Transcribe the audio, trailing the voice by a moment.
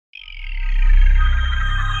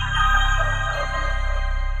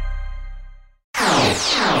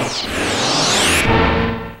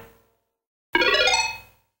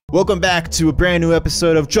Welcome back to a brand new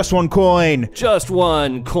episode of Just One Coin. Just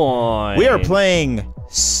One Coin. We are playing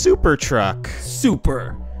SUPERTRUCK.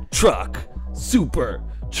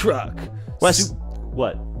 SUPERTRUCK. Wes,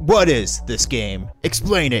 what? What is this game?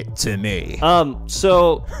 Explain it to me.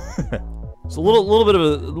 So it's a little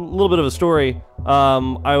bit of a story.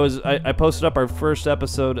 I posted up our first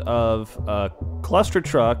episode of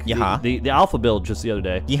SUPERTRUCK, the alpha build, just the other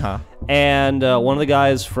day. And one of the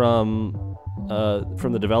guys from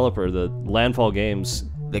the developer, the Landfall Games,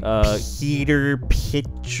 Peter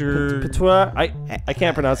Pitcher. I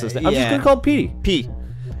can't pronounce this name. I'm just gonna call him Petey.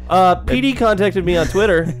 Petey contacted me on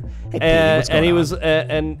Twitter, hey, and he was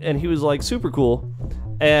like super cool.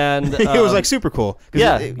 And he was like super cool.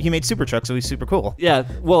 Yeah, he made SUPERTRUCK, so he's super cool. Yeah,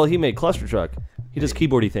 well, he made SUPERTRUCK. He does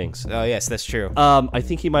keyboardy things. Oh yes, that's true. I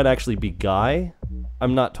think he might actually be Guy.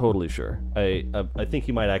 I'm not totally sure. I think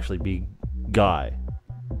he might actually be Guy.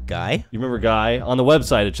 Guy? You remember Guy? On the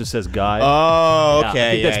website, it just says Guy. Oh, okay. Yeah,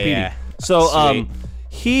 I think that's Petey. Yeah. So,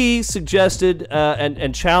 he suggested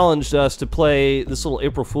and challenged us to play this little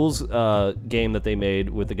April Fool's game that they made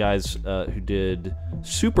with the guys who did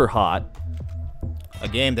Super Hot. A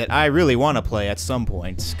game that I really want to play at some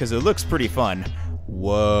point, because it looks pretty fun.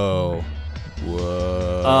 Whoa.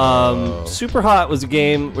 Whoa. Super Hot was a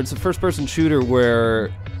game where it's a first-person shooter where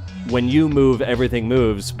when you move, everything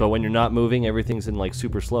moves, but when you're not moving, everything's in like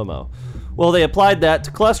super slow-mo. Well, they applied that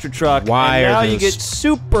to SUPERTRUCK, and now you get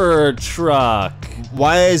SUPERTRUCK.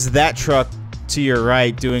 Why is that truck to your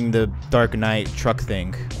right doing the Dark Knight truck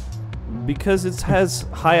thing? Because it has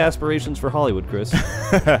high aspirations for Hollywood, Chris.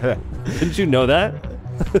 Didn't you know that?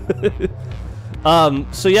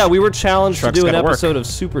 So yeah, we were challenged to do an episode of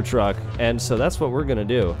SUPERTRUCK, and so that's what we're gonna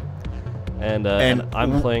do. And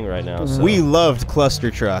I'm playing right now. So. We loved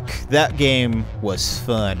SUPERTRUCK. That game was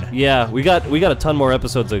fun. Yeah, we got a ton more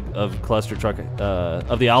episodes of SUPERTRUCK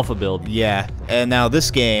of the alpha build. Yeah, and now this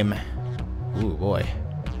game, ooh boy.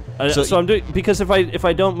 So I'm doing, because if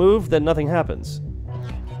I don't move, then nothing happens.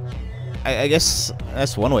 I guess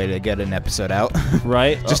that's one way to get an episode out.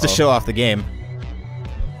 Right? Just to show off the game.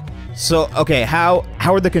 So, okay, how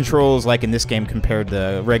are the controls like in this game compared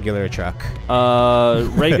to regular truck?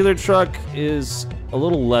 Regular truck is a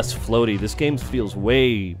little less floaty. This game feels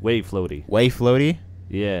way floaty. Way floaty?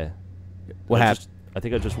 Yeah. What happened? I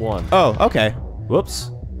think I just won. Oh, okay.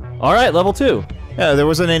 Whoops. All right, level 2. Yeah, there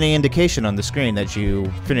wasn't any indication on the screen that you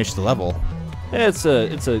finished the level. Yeah, it's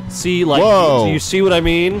a see, like, whoa. Do you see what I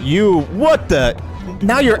mean? What the?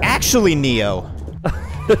 Now you're actually Neo.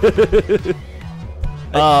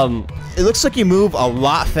 It looks like you move a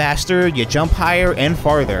lot faster, you jump higher and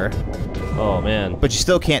farther. Oh man. But you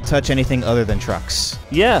still can't touch anything other than trucks.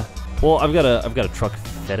 Yeah. Well, I've got a truck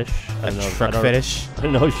fetish. Truck fetish? I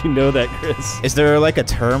don't know if you know that, Chris. Is there like a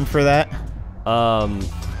term for that?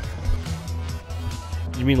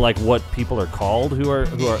 You mean like what people are called who have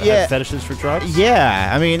fetishes for trucks?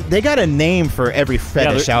 Yeah, I mean, they got a name for every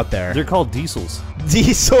fetish out there. They're called diesels.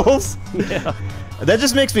 Diesels? Yeah. That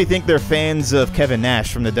just makes me think they're fans of Kevin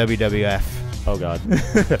Nash from the WWF. Oh god.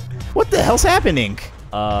 What the hell's happening?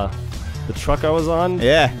 The truck I was on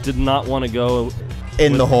did not want to go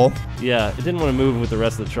in the hole. Yeah, it didn't want to move with the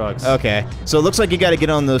rest of the trucks. Okay. So it looks like you got to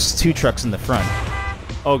get on those 2 trucks in the front.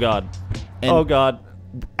 Oh god. Oh god.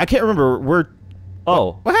 I can't remember what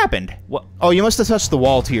happened? What? Oh, you must have touched the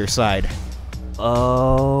wall to your side.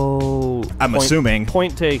 Oh. I'm assuming.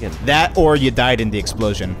 Point taken. That or you died in the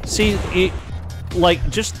explosion. See, like,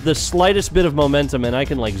 just the slightest bit of momentum and I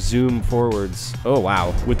can, like, zoom forwards. Oh,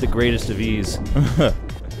 wow. With the greatest of ease.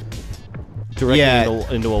 Directly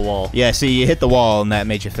into a wall. Yeah, see, you hit the wall and that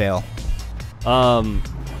made you fail.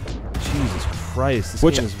 Jesus Christ, this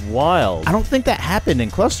game is wild. I don't think that happened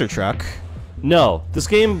in SUPERTRUCK. No, this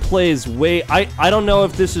game plays way... I don't know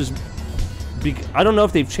if this is... I don't know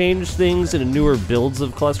if they've changed things in newer builds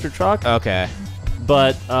of SUPERTRUCK. Okay.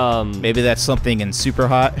 But, maybe that's something in Super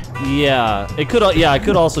Hot? Yeah, it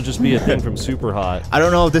could also just be a thing from Super Hot. I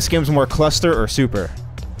don't know if this game's more cluster or super.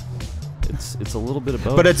 It's a little bit of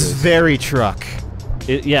both. But it's very truck.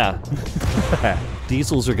 Yeah.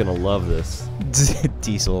 Diesels are gonna love this.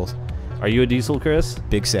 Diesels. Are you a diesel, Chris?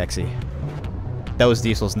 Big Sexy. That was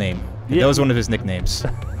Diesel's name. Yeah. That was one of his nicknames.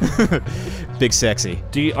 Big Sexy.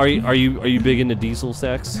 Are you big into diesel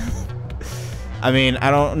sex? I mean, I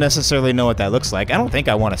don't necessarily know what that looks like. I don't think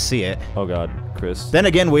I want to see it. Oh god, Chris. Then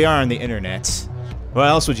again, we are on the internet. Why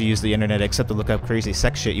else would you use the internet except to look up crazy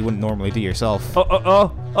sex shit you wouldn't normally do yourself?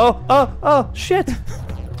 Oh, shit!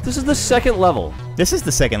 This is the 2nd level. This is the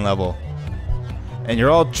 2nd level. And you're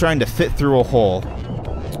all trying to fit through a hole.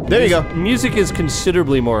 There you go. Music is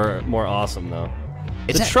considerably more awesome, though.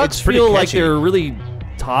 The trucks feel like they're really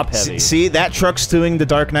top heavy. See, that truck's doing the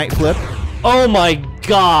Dark Knight flip. Oh my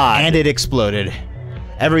god! And it exploded.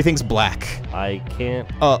 Everything's black. I can't.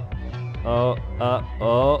 Move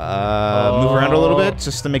around a little bit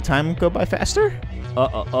just to make time go by faster.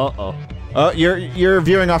 Oh, you're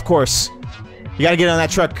veering off course. You gotta get on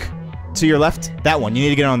that truck to your left. That one. You need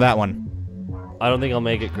to get on that one. I don't think I'll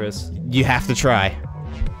make it, Chris. You have to try.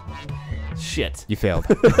 Shit. You failed.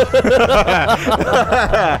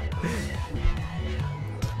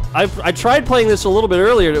 I tried playing this a little bit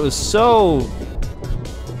earlier, and it was so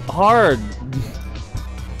hard.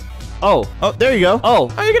 Oh, there you go. Oh,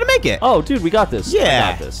 you're gonna make it. Oh, dude, we got this. Yeah,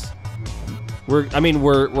 I got this.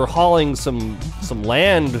 We're hauling some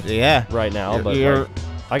land. Yeah. Right now, but like,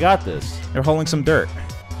 I got this. You're hauling some dirt.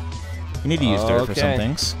 You need to use dirt for some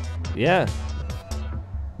things. Yeah.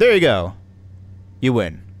 There you go. You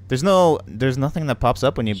win. There's nothing that pops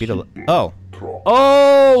up when you beat a. Oh.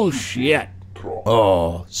 Oh shit.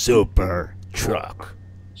 Oh, super truck.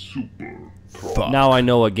 Fuck. Now I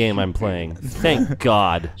know what game I'm playing. Thank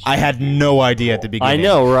God. I had no idea at the beginning. I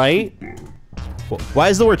know, right? Why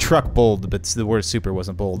is the word truck bold, but the word super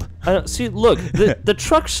wasn't bold? See, look, the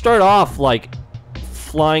trucks start off like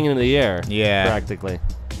flying into the air. Yeah. Practically.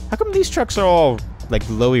 How come these trucks are all like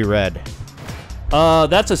glowy red?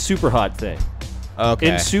 That's a super hot thing.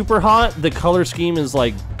 Okay. In super hot, the color scheme is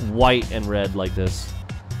like white and red like this.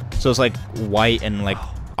 So it's like white and like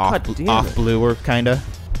off bluer kinda.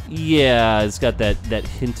 Yeah, it's got that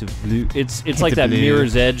hint of blue. It's like that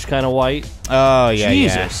Mirror's Edge kind of white. Oh yeah.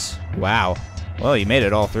 Jesus. Yeah. Wow. Well, you made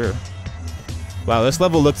it all through. Wow, this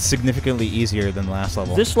level looks significantly easier than the last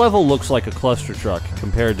level. This level looks like a cluster truck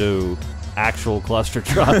compared to actual cluster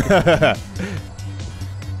truck.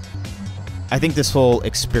 I think this whole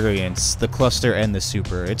experience, the cluster and the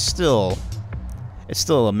super, it's still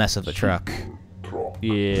a mess of a truck.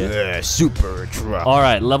 Yeah. Super truck. All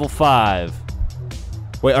right, level 5.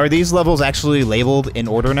 Wait, are these levels actually labeled in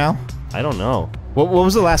order now? I don't know. What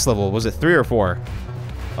was the last level? Was it 3 or 4?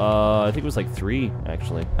 I think it was like 3,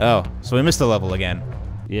 actually. Oh, so we missed a level again.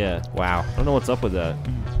 Yeah. Wow. I don't know what's up with that.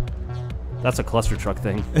 That's a cluster truck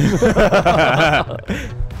thing.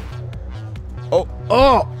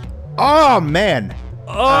 Oh man.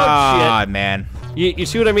 Oh shit. Man. You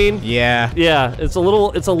see what I mean? Yeah. Yeah. It's a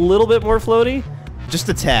little bit more floaty. Just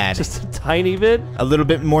a tad. Just a tiny bit. A little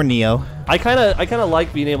bit more Neo. I kind of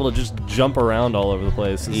like being able to just jump around all over the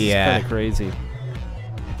place. It's kind of crazy.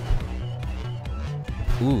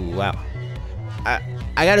 Ooh, wow.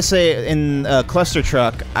 I gotta say, in Cluster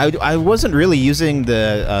Truck, I wasn't really using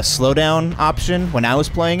the slowdown option when I was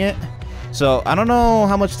playing it. So I don't know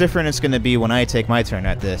how much different it's gonna be when I take my turn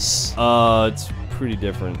at this. It's pretty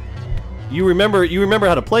different. You remember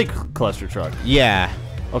how to play Cluster Truck? Yeah.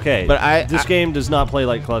 Okay. But this game does not play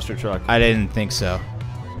like Cluster Truck. I didn't think so.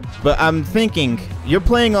 But I'm thinking you're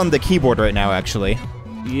playing on the keyboard right now, actually.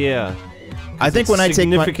 Yeah. I think when I take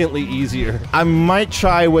significantly easier. I might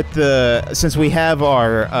try with since we have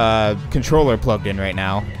our controller plugged in right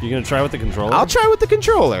now. You're gonna try with the controller? I'll try with the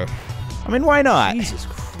controller. I mean, why not? Jesus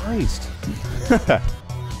Christ.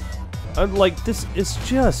 I'm like, this is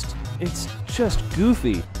just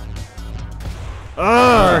goofy.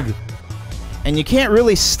 Ugh. And you can't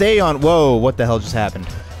really stay on. Whoa! What the hell just happened?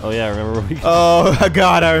 Oh yeah, I remember. Oh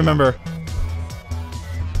God, I remember.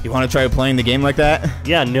 You want to try playing the game like that?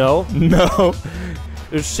 Yeah, no. No.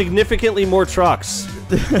 There's significantly more trucks.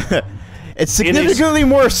 It's significantly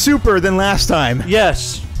more super than last time.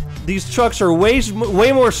 Yes. These trucks are way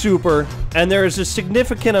more super, and there is a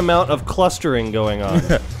significant amount of clustering going on.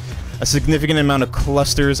 A significant amount of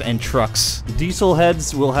clusters and trucks. Diesel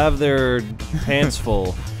heads will have their pants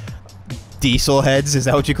full. Diesel heads? Is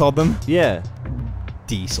that what you called them? Yeah.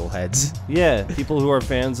 Diesel heads. Yeah, people who are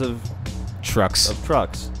fans of trucks.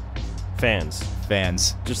 Fans.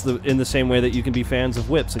 Fans. Just in the same way that you can be fans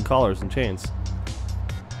of whips and collars and chains.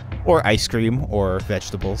 Or ice cream, or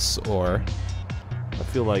vegetables, or... I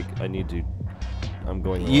feel like I'm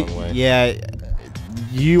going the wrong way. Yeah,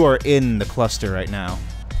 you are in the cluster right now.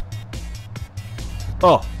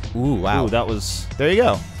 Oh. Ooh, wow. Ooh, that was... There you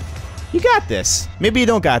go. You got this. Maybe you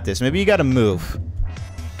don't got this. Maybe you gotta move.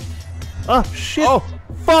 Oh, shit. Oh.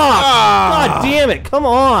 Fuck! God damn it, come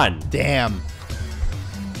on! Damn.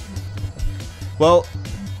 Well...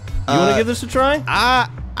 You wanna give this a try? I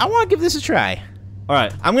wanna give this a try.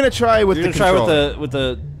 Alright. I'm gonna try with the controller. You're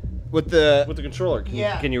gonna try with the controller.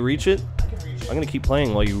 Can you reach it? I can reach it. I'm gonna keep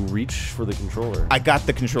playing while you reach for the controller. I got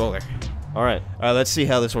the controller. Alright. Alright, let's see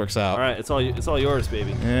how this works out. Alright, it's all yours,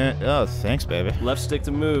 baby. Oh, thanks, baby. Left stick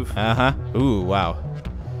to move. Uh-huh. Ooh, wow.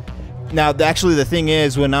 Now, actually, the thing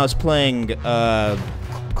is, when I was playing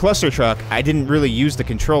Cluster Truck, I didn't really use the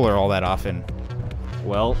controller all that often.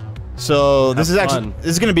 Well, so this is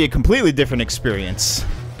going to be a completely different experience.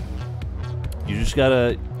 You just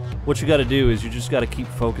gotta. What you gotta do is you just gotta keep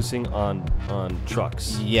focusing on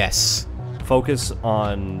trucks. Yes. Focus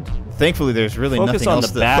on. Thankfully, there's really nothing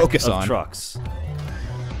else to focus on. Trucks.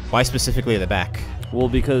 Why specifically the back? Well,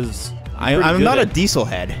 because I'm not a diesel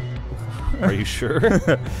head. Are you sure?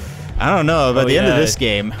 I don't know. By the end of this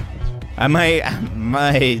game, my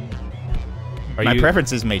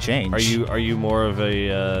preferences may change. Are you more of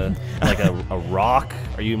a like a rock?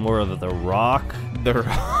 Are you more of the rock? The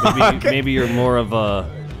rock. Maybe you're more of a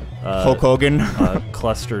Hulk Hogan.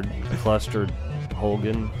 Clustered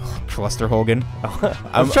Hogan. Cluster Hogan.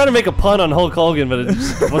 I was trying to make a pun on Hulk Hogan, but it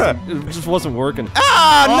just wasn't working.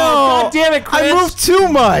 Ah, no! God damn it, Chris! I moved too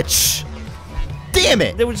much. Damn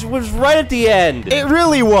it! It was right at the end. It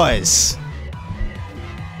really was.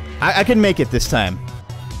 I can make it this time.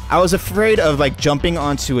 I was afraid of like jumping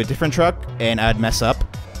onto a different truck and I'd mess up.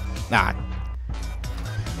 Nah.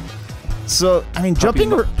 So I mean, puppy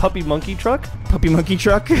monkey truck. Puppy monkey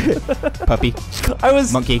truck. Puppy.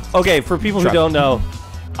 Monkey. Okay, for people who don't know,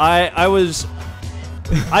 I've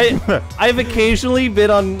occasionally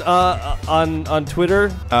been on Twitter.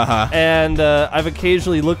 And I've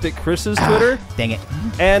occasionally looked at Chris's Twitter. Dang it.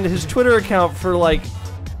 And his Twitter account for like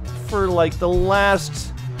the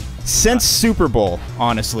last since Super Bowl,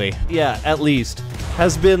 honestly. Yeah, at least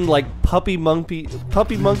has been like Puppy Monkey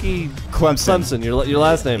Clemson. Your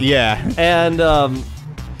last name. Yeah.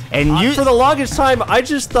 And you for the longest time, I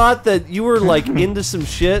just thought that you were like into some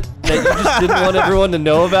shit that you just didn't want everyone to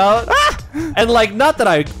know about. And like, not that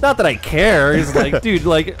I care. It's like, dude,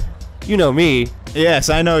 like, you know me. Yes,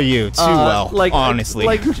 I know you too well. Like, honestly,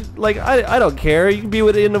 like I don't care. You can be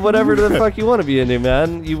into whatever the fuck you want to be into,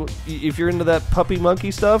 man. If you're into that puppy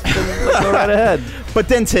monkey stuff, then like, go right ahead. But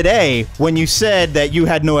then today, when you said that you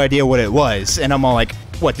had no idea what it was, and I'm all like,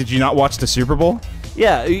 what? Did you not watch the Super Bowl?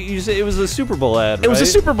 Yeah, you said it was a Super Bowl ad, right? It was a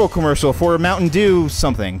Super Bowl commercial for Mountain Dew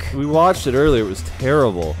something. We watched it earlier. It was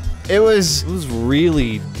terrible. It was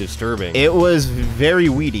really disturbing. It was very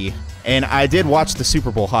weedy, and I did watch the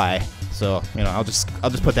Super Bowl high. So, you know, I'll just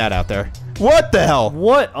put that out there. What the hell?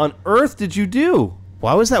 What on earth did you do?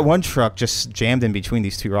 Why was that one truck just jammed in between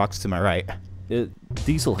these two rocks to my right?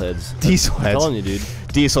 Diesel heads. Diesel heads. I'm telling you, dude.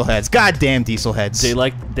 Diesel heads. Goddamn diesel heads. They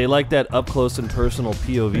like that up close and personal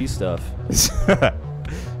POV stuff.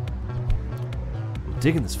 I'm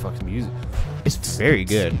digging this fucking music. It's very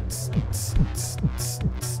good.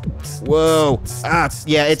 Whoa. Ah,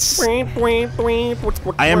 yeah, it's...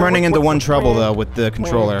 I am running into one trouble, though, with the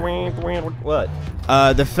controller. What?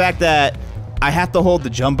 The fact that I have to hold the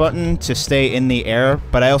jump button to stay in the air,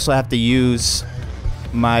 but I also have to use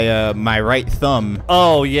my my right thumb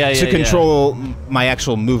to control my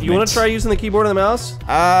actual movement. You want to try using the keyboard and the mouse?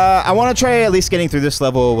 I want to try at least getting through this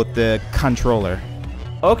level with the controller.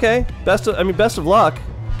 Okay. Best of luck.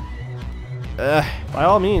 By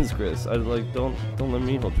all means, Chris. Don't let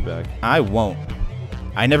me hold you back. I won't.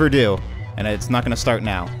 I never do, and it's not gonna start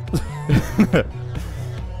now.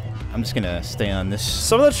 I'm just gonna stay on this.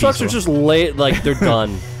 Some of the trucks are just late, like they're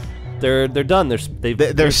done. They're done. They're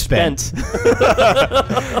spent.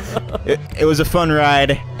 It was a fun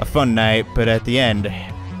ride, a fun night, but at the end,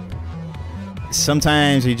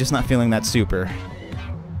 sometimes you're just not feeling that super.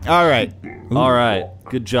 All right. Ooh. All right.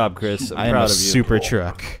 Good job, Chris. I'm proud of you. Super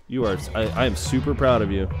truck. You are. I am super proud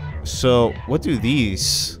of you. So, what do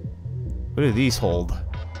these hold?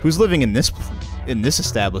 Who's living in this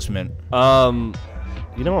establishment? You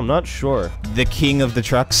know, I'm not sure. The king of the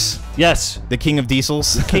trucks? Yes. The king of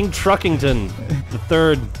diesels? King Truckington the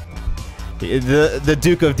third. The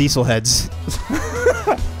Duke of Diesel Heads.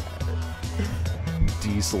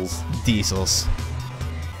 Diesels.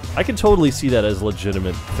 I can totally see that as a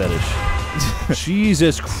legitimate fetish.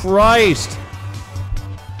 Jesus Christ!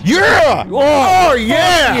 Yeah! Oh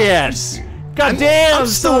yeah! Yes! God damn! I'm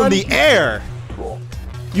still in the air.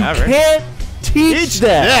 You can't teach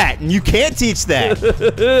that. You can't teach that.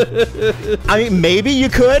 I mean, maybe you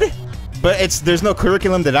could, but there's no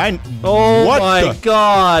curriculum that I. Oh my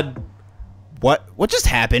God! What just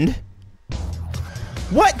happened?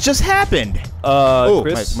 What just happened? Oh,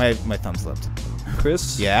 Chris? my thumb slipped.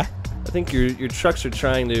 Chris? Yeah? I think your trucks are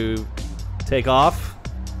trying to take off.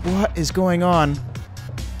 What is going on?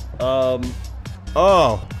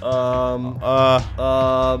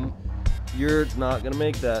 You're not gonna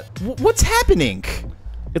make that. What's happening?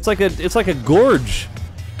 It's like a gorge.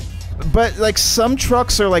 But like some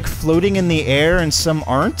trucks are like floating in the air and some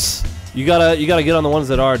aren't. You gotta get on the ones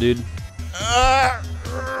that are, dude.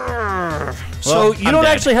 So you don't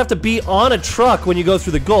actually have to be on a truck when you go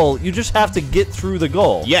through the goal. You just have to get through the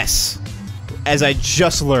goal. Yes. As I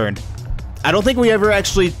just learned. I don't think we ever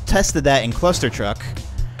actually tested that in Cluster Truck.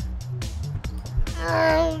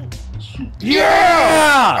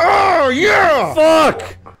 Yeah! Oh, yeah!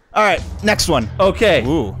 Fuck! Alright, next one. Okay.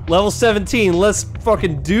 Ooh. Level 17. Let's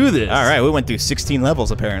fucking do this. Alright, we went through 16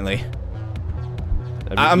 levels apparently.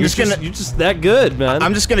 I mean, you're just that good, man.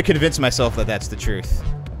 I'm just gonna convince myself that that's the truth.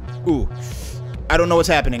 Ooh. I don't know what's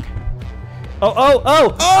happening.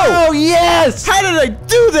 Oh, yes! How did I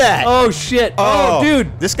do that? Oh, shit. Oh,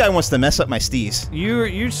 dude. This guy wants to mess up my steez.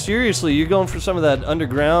 You're seriously, you're going for some of that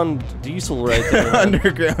underground diesel right there.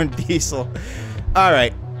 Underground diesel.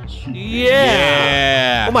 Alright.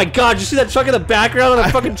 Yeah. Oh my god, did you see that truck in the background on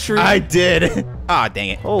the fucking tree? I did. Ah, dang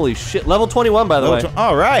it. Holy shit. Level 21, by the way.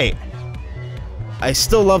 Alright. I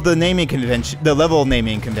still love the naming convention, the level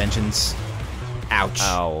naming conventions. Ouch.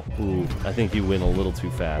 Ow. Ooh, I think you went a little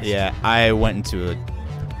too fast. Yeah, I went into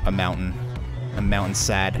a mountain. A mountain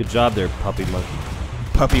sad. Good job there, puppy monkey.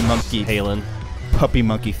 Puppy monkey. Halen. Puppy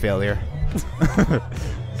monkey failure.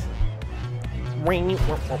 Dang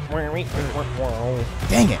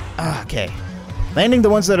it. Ah, okay. Landing the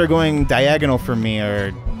ones that are going diagonal for me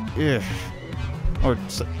are... Ugh. Or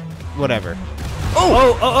whatever.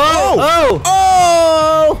 Oh!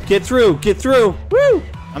 Get through, get through. Woo!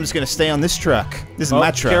 I'm just gonna stay on this truck. This is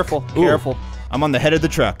my truck. Careful, Ooh. careful. I'm on the head of the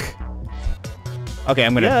truck. Okay,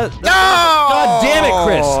 I'm gonna... Yeah, God damn it,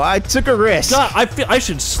 Chris! I took a risk. God, I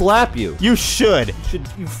should slap you. You should.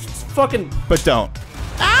 You fucking... But don't.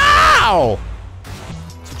 Ow!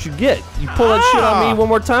 That's what you get. You pull that shit on me one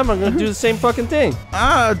more time, I'm gonna do the same fucking thing.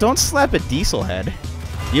 Don't slap a diesel head.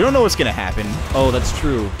 You don't know what's gonna happen. Oh, that's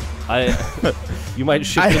true. You might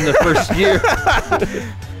shift into first gear.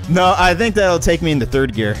 No, I think that'll take me into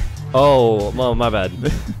third gear. Oh, well, my bad.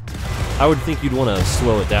 I would think you'd want to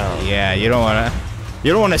slow it down. Yeah, you don't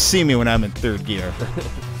wanna see me when I'm in third gear.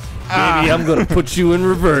 Maybe I'm gonna put you in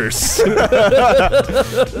reverse.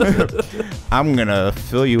 I'm gonna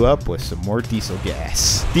fill you up with some more diesel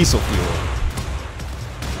gas. Diesel fuel.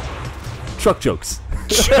 Truck jokes.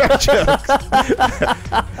 Truck jokes.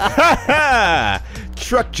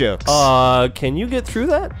 Truck jokes. Can you get through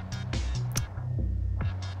that?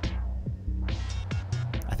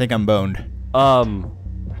 I think I'm boned.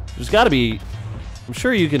 There's gotta be... I'm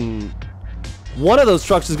sure you can... One of those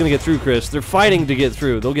trucks is gonna get through, Chris. They're fighting to get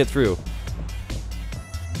through. They'll get through.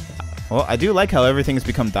 Well, I do like how everything's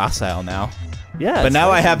become docile now. Yeah. But now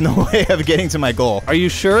I have no way of getting to my goal. Are you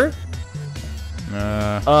sure?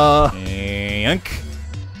 Yank.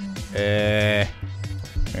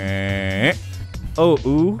 Oh,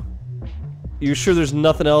 ooh. You sure there's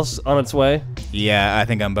nothing else on its way? Yeah, I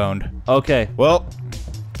think I'm boned. Okay. Well,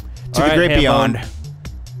 to the great beyond.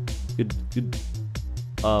 Good.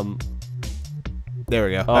 There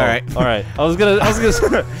we go. Oh, all right. I was gonna.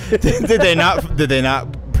 Did they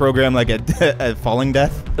not program like a falling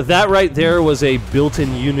death? That right there was a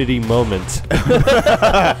built-in Unity moment.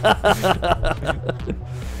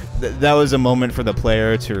 That was a moment for the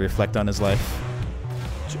player to reflect on his life.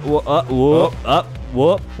 Whoa.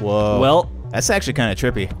 Well, that's actually kind of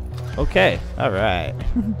trippy. Okay. All right.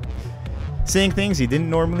 Seeing things you didn't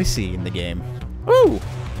normally see in the game. Ooh.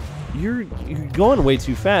 You're going way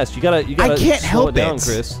too fast. You gotta I can't slow help it down, it.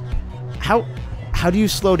 Chris. How do you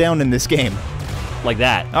slow down in this game? Like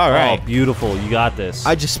that. All right. Oh, beautiful. You got this.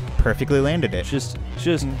 I just perfectly landed it. Just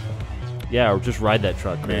yeah, or just ride that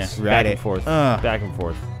truck, Chris. Yeah, ride back it. And forth. Back and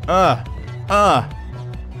forth.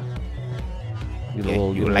 Get a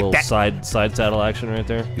little side saddle action right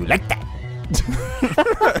there. You like that?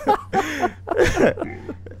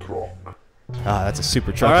 That's a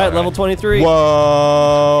super truck. All right, level 23.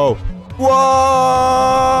 Whoa! Whoa!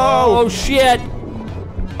 Oh shit!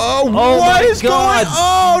 Oh, what is going?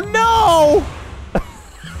 Oh no!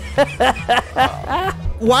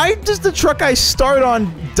 Why does the truck I start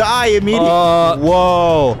on die immediately?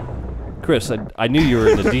 Whoa! Chris, I knew you were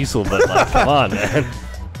in the diesel, but like, come on, man.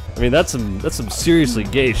 I mean, that's some seriously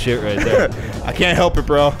gay shit right there. I can't help it,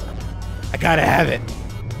 bro. I gotta have it.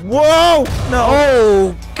 Whoa! No!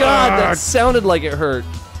 Oh God, that sounded like it hurt.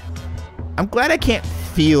 I'm glad I can't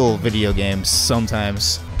feel video games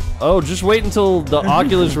sometimes. Oh, just wait until the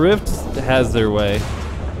Oculus Rift has their way.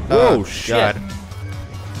 Oh shit!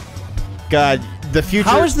 God, the future.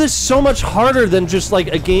 How is this so much harder than just like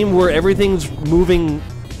a game where everything's moving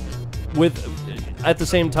with at the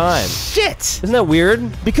same time? Shit! Isn't that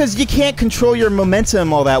weird? Because you can't control your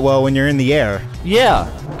momentum all that well when you're in the air. Yeah,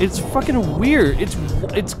 it's fucking weird. It's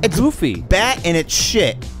goofy. Bat and it's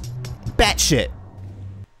shit. Bat shit.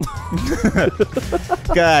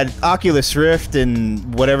 God, Oculus Rift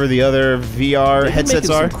and whatever the other VR headsets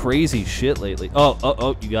are. Some crazy shit lately.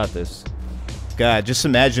 Oh, you got this. God, just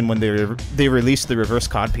imagine when they released the reverse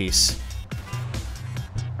cod piece.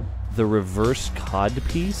 The reverse cod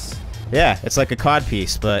piece? Yeah, it's like a cod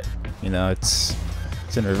piece, but you know, it's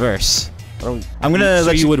in reverse. I'm gonna.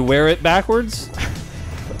 So you would wear it backwards?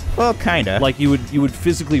 Well, kinda. Like you would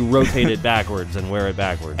physically rotate it backwards and wear it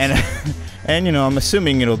backwards. And you know, I'm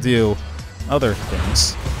assuming it'll do other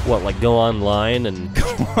things. What, like go online and go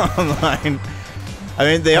online? I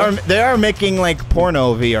mean, they are making like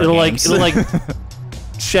porno VR games. It'll like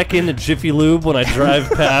check in at Jiffy Lube when I drive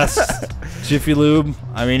past Jiffy Lube.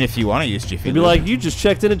 I mean, if you want to use Jiffy Lube. It'd be like, you just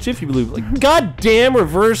checked in at Jiffy Lube. Like, goddamn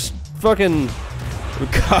reverse fucking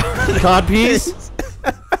cod piece.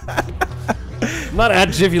 I'm not at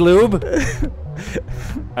Jiffy Lube.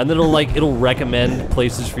 And then it'll recommend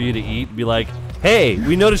places for you to eat and be like, hey,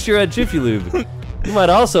 we noticed you're at Jiffy Lube. You might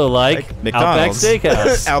also like McDonald's. Outback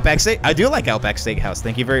Steakhouse. Outback Steak. I do like Outback Steakhouse.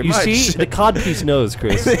 Thank you very much. You see, the cod piece knows,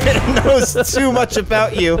 Chris. It knows too much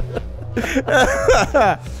about you.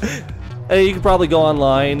 You could probably go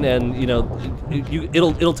online and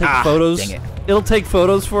it'll take photos. Dang it. It'll take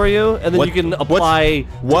photos for you, and then you can apply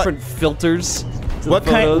different filters to the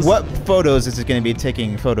photos. What photos is it going to be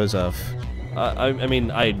taking photos of? I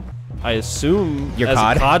mean, I assume your as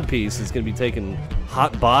a cod piece, it's going to be taking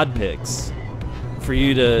hot bod pics for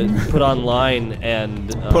you to put online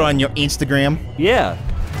and put on your Instagram. Yeah.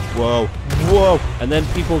 Whoa. And then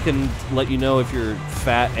people can let you know if you're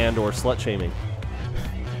fat and/or slut shaming,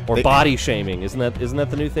 or body shaming. Isn't that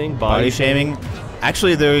the new thing? Body shaming.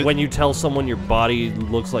 Actually, when you tell someone your body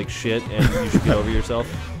looks like shit and you should get over yourself.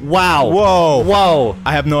 Wow. Whoa.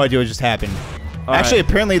 I have no idea what just happened. Actually,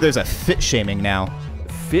 apparently there's a fit shaming now.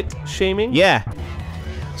 Fit shaming? Yeah.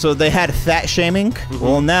 So they had fat shaming.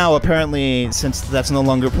 Well, now apparently, since that's no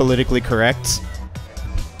longer politically correct,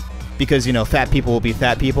 because you know, fat people will be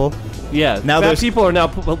fat people. Yeah. Now fat people are now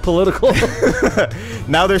political.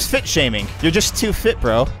 Now there's fit shaming. You're just too fit,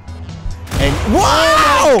 bro. And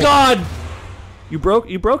wow! Oh my God! You broke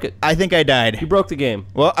it. I think I died. You broke the game.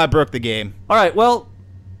 Well, I broke the game. All right. Well,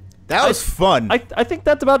 that was fun. I think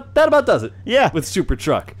that about does it. Yeah. With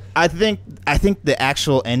SUPERTRUCK. I think the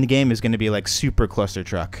actual end game is going to be like Super Cluster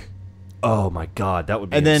Truck. Oh my God, that would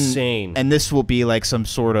be insane. And this will be like some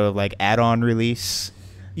sort of like add-on release.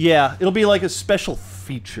 Yeah, it'll be like a special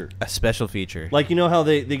feature. A special feature. Like, you know how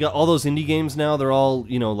they got all those indie games now? They're all,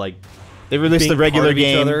 like they released the regular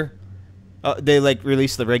game. They like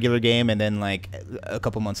released the regular game, and then like a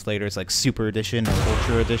couple months later, it's like Super Edition or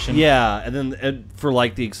Ultra Edition. Yeah, and then for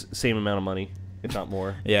like the same amount of money, if not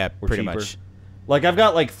more. Yeah, pretty cheaper. much. Like I've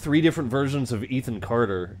got like 3 different versions of Ethan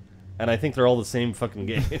Carter, and I think they're all the same fucking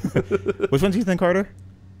game. Which one's Ethan Carter?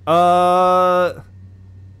 I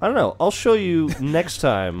don't know. I'll show you next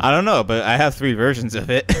time. I don't know, but I have 3 versions of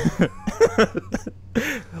it.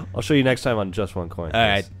 I'll show you next time on Just One Coin. All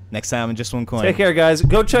right, next time on Just One Coin. Take care, guys.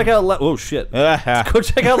 Go check out. Oh shit! Go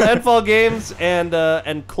check out Landfall Games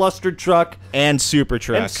and Cluster Truck and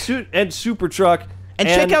SUPERTRUCK and SUPERTRUCK and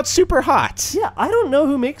check out Super Hot. Yeah, I don't know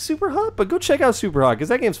who makes Super Hot, but go check out Super Hot because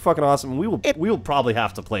that game's fucking awesome. We will probably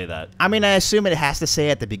have to play that. I mean, I assume it has to say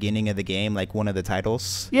at the beginning of the game like one of the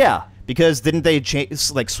titles. Yeah. Because didn't they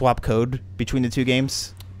swap code between the 2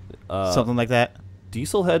 games? Something like that.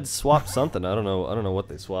 Diesel had swapped something. I don't know what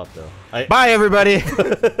they swapped though. Bye everybody.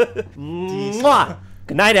 Mwah!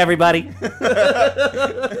 Good night, everybody.